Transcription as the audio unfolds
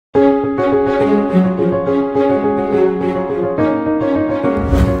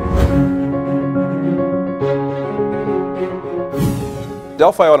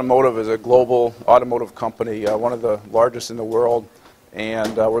Delphi Automotive is a global automotive company, one of the largest in the world,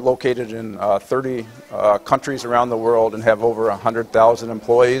 and we're located in 30 countries around the world and have over 100,000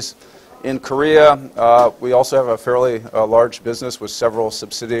 employees. In Korea, we also have a fairly large business with several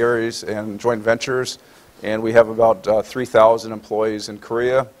subsidiaries and joint ventures, and we have about 3,000 employees in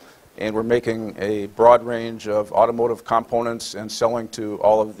Korea, and we're making a broad range of automotive components and selling to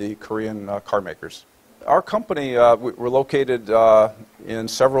all of the Korean car makers. Our company, we're located in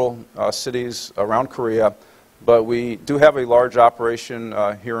several cities around Korea, but we do have a large operation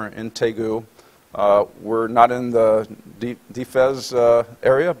here in Daegu. We're not in the Defez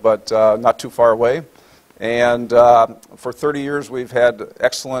area, but not too far away. And for 30 years, we've had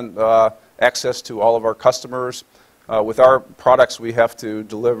excellent access to all of our customers. With our products, we have to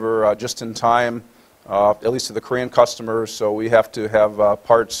deliver just in time, at least to the Korean customers, so we have to have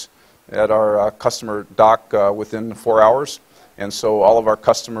parts at our customer dock within 4 hours. And so all of our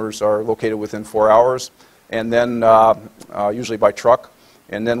customers are located within 4 hours, and then usually by truck.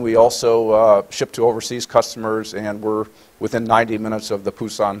 And then we also ship to overseas customers, and we're within 90 minutes of the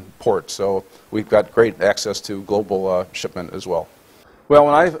Busan port. So we've got great access to global shipment as well. Well,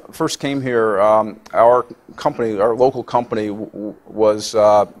 when I first came here, our company, our local company, was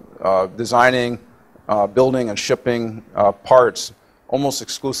designing, building, and shipping parts almost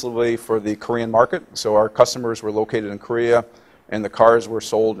exclusively for the Korean market. So our customers were located in Korea, and the cars were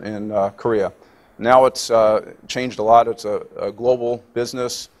sold in Korea. Now it's changed a lot. It's a global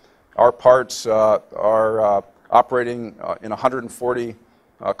business. Our parts are operating in 140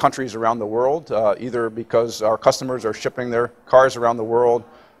 countries around the world, either because our customers are shipping their cars around the world,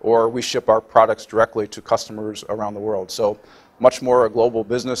 or we ship our products directly to customers around the world. So much more a global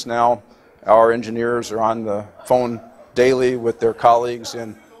business now. Our engineers are on the phone daily with their colleagues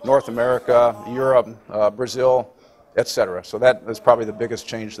in North America, Europe, Brazil, etc. So that is probably the biggest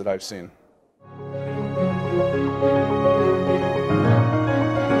change that I've seen.